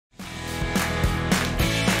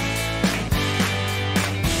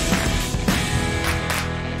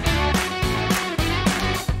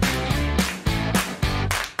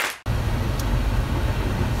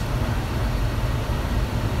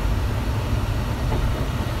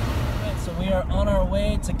are on our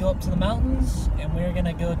way to go up to the mountains, and we're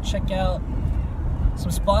gonna go check out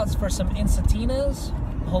some spots for some Ensatinas.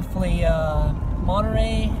 Hopefully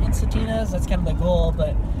Monterey Ensatinas, that's kind of the goal,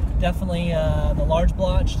 but definitely the large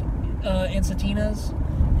blotched Ensatinas,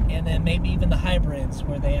 and then maybe even the hybrids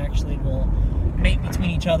where they actually will mate between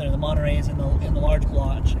each other, the Montereys and the large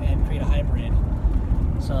blotch, and create a hybrid.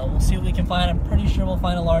 So we'll see what we can find. I'm pretty sure we'll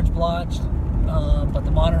find a large blotched, but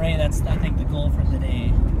the Monterey, that's I think the goal for the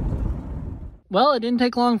day. Well, it didn't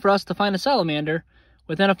take long for us to find a salamander.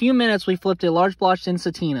 Within a few minutes, we flipped a large blotched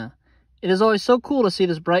Ensatina. It is always so cool to see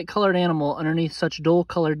this bright colored animal underneath such dull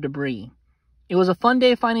colored debris. It was a fun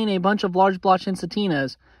day finding a bunch of large blotched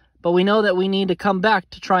Ensatinas, but we know that we need to come back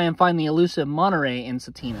to try and find the elusive Monterey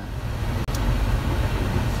Ensatina.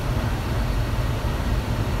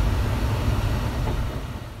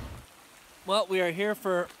 Well, we are here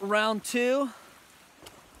for round 2,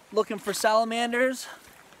 looking for salamanders.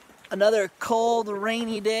 Another cold,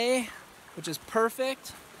 rainy day, which is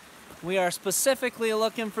perfect. We are specifically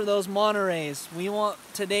looking for those Montereys. We want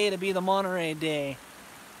today to be the Monterey day.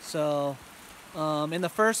 So, in the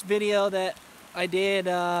first video that I did,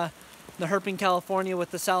 the Herping, California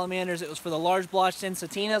with the salamanders, it was for the large blotched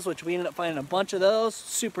Ensatinas, which we ended up finding a bunch of those.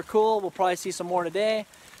 Super cool. We'll probably see some more today.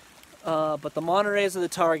 But the Montereys are the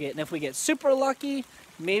target. And if we get super lucky,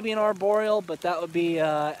 maybe an arboreal, but that would be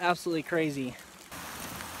absolutely crazy.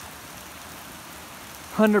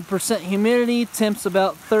 100% humidity, temps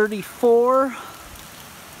about 34.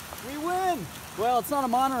 We win! Well, it's not a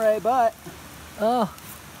Monterey, but... Oh.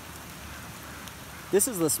 This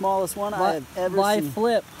is the smallest one I have ever seen. Live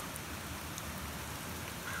flip.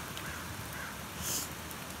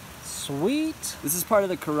 Sweet. This is part of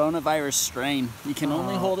the coronavirus strain. You can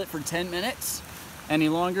only hold it for 10 minutes. Any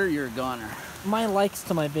longer, you're a goner. My likes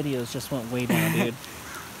to my videos just went way down, dude.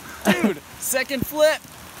 Dude, second flip.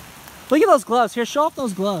 Look at those gloves. Here, show off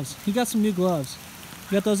those gloves. He got some new gloves.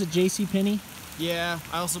 You got those at JCPenney? Yeah,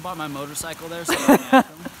 I also bought my motorcycle there, so I can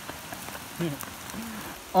have them.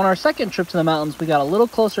 On our second trip to the mountains, we got a little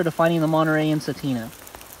closer to finding the Monterey Ensatina.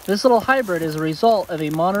 This little hybrid is a result of a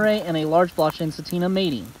Monterey and a large blotched Ensatina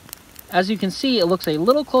mating. As you can see, it looks a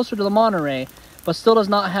little closer to the Monterey, but still does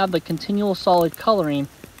not have the continual solid coloring,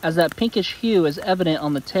 as that pinkish hue is evident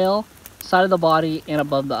on the tail, side of the body, and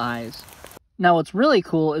above the eyes. Now what's really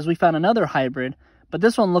cool is we found another hybrid, but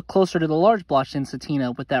this one looked closer to the large blotched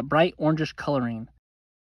Ensatina with that bright orangish coloring.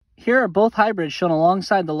 Here are both hybrids shown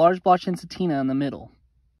alongside the large blotched Ensatina in the middle.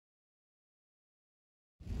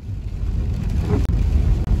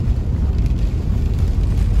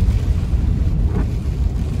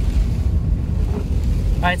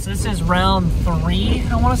 Alright, so this is round 3,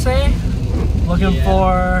 I want to say. Looking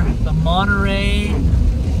for the Monterey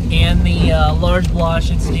and the large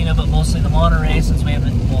blotched Ensatina, but mostly the Monterey since we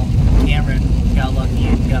haven't, well, Cameron got lucky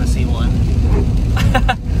and got to see one.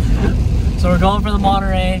 So we're going for the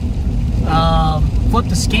Monterey.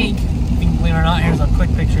 Flipped a skink, if you can believe it or not. Here's a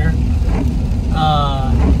quick picture.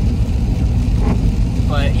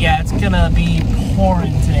 But yeah, it's gonna be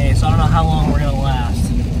pouring today, so I don't know how long we're gonna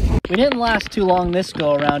last. We didn't last too long this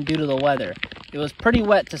go around due to the weather. It was pretty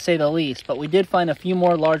wet to say the least, but we did find a few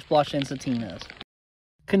more large blotched Ensatinas.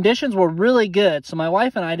 Conditions were really good, so my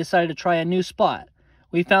wife and I decided to try a new spot.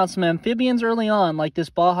 We found some amphibians early on, like this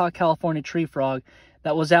Baja California tree frog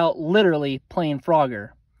that was out literally playing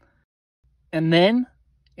Frogger. And then,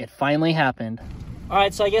 it finally happened.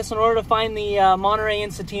 Alright, so I guess in order to find the Monterey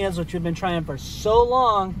Ensatinas, which we've been trying for so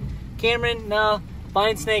long, Cameron, no,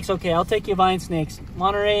 vine snakes, okay, I'll take you vine snakes.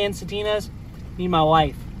 Monterey Ensatinas, need my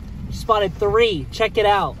wife. She spotted 3, check it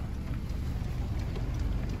out.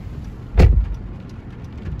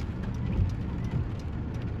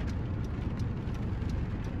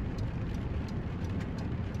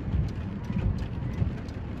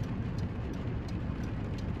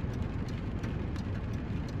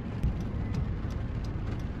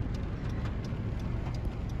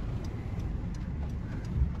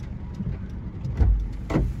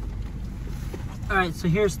 Alright, so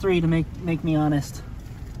here's 3 to make me honest.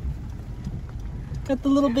 Got the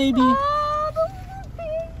little baby. Oh, the little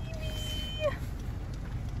baby.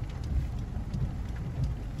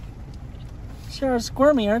 Sure are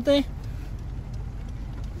squirmy, aren't they? Yeah,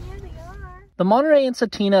 they are. The Monterey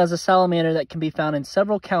Ensatina is a salamander that can be found in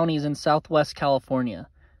several counties in southwest California.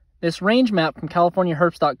 This range map from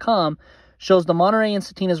CaliforniaHerps.com shows the Monterey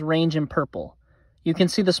Ensatina's range in purple. You can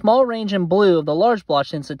see the small range in blue of the large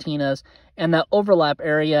blotched Ensatinas and that overlap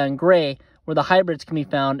area in gray where the hybrids can be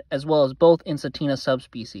found, as well as both Ensatina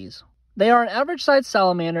subspecies. They are an average-sized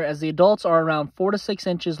salamander, as the adults are around 4 to 6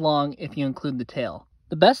 inches long if you include the tail.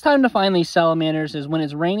 The best time to find these salamanders is when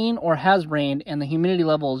it's raining or has rained and the humidity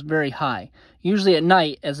level is very high, usually at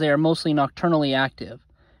night as they are mostly nocturnally active.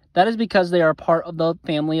 That is because they are part of the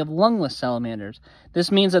family of lungless salamanders.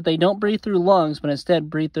 This means that they don't breathe through lungs but instead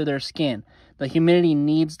breathe through their skin. The humidity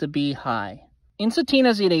needs to be high.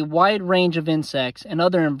 Ensatinas eat a wide range of insects and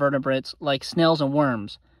other invertebrates like snails and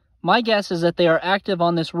worms. My guess is that they are active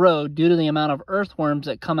on this road due to the amount of earthworms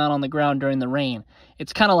that come out on the ground during the rain.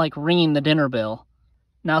 It's kind of like ringing the dinner bell.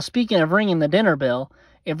 Now, speaking of ringing the dinner bell,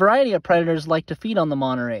 a variety of predators like to feed on the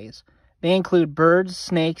Montereys. They include birds,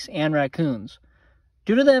 snakes, and raccoons.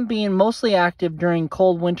 Due to them being mostly active during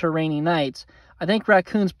cold winter rainy nights, I think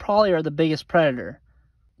raccoons probably are the biggest predator.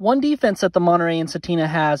 One defense that the Monterey Ensatina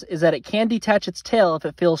has is that it can detach its tail if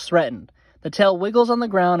it feels threatened. The tail wiggles on the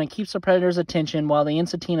ground and keeps the predator's attention while the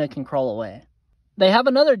Ensatina can crawl away. They have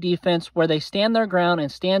another defense where they stand their ground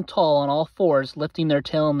and stand tall on all fours, lifting their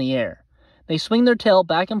tail in the air. They swing their tail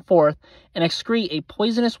back and forth and excrete a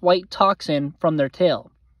poisonous white toxin from their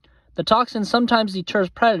tail. The toxin sometimes deters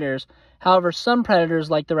predators, however some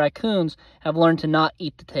predators like the raccoons have learned to not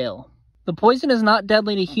eat the tail. The poison is not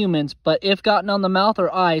deadly to humans, but if gotten on the mouth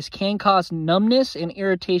or eyes can cause numbness and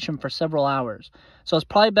irritation for several hours, so it's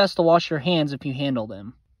probably best to wash your hands if you handle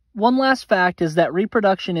them. One last fact is that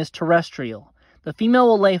reproduction is terrestrial. The female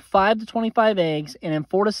will lay 5 to 25 eggs, and in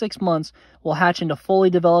 4 to 6 months will hatch into fully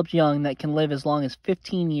developed young that can live as long as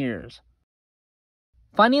 15 years.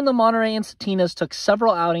 Finding the Monterey Ensatinas took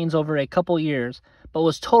several outings over a couple years, but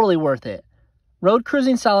was totally worth it. Road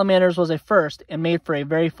cruising salamanders was a first and made for a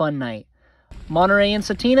very fun night. Monterey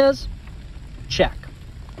Ensatinas? Check.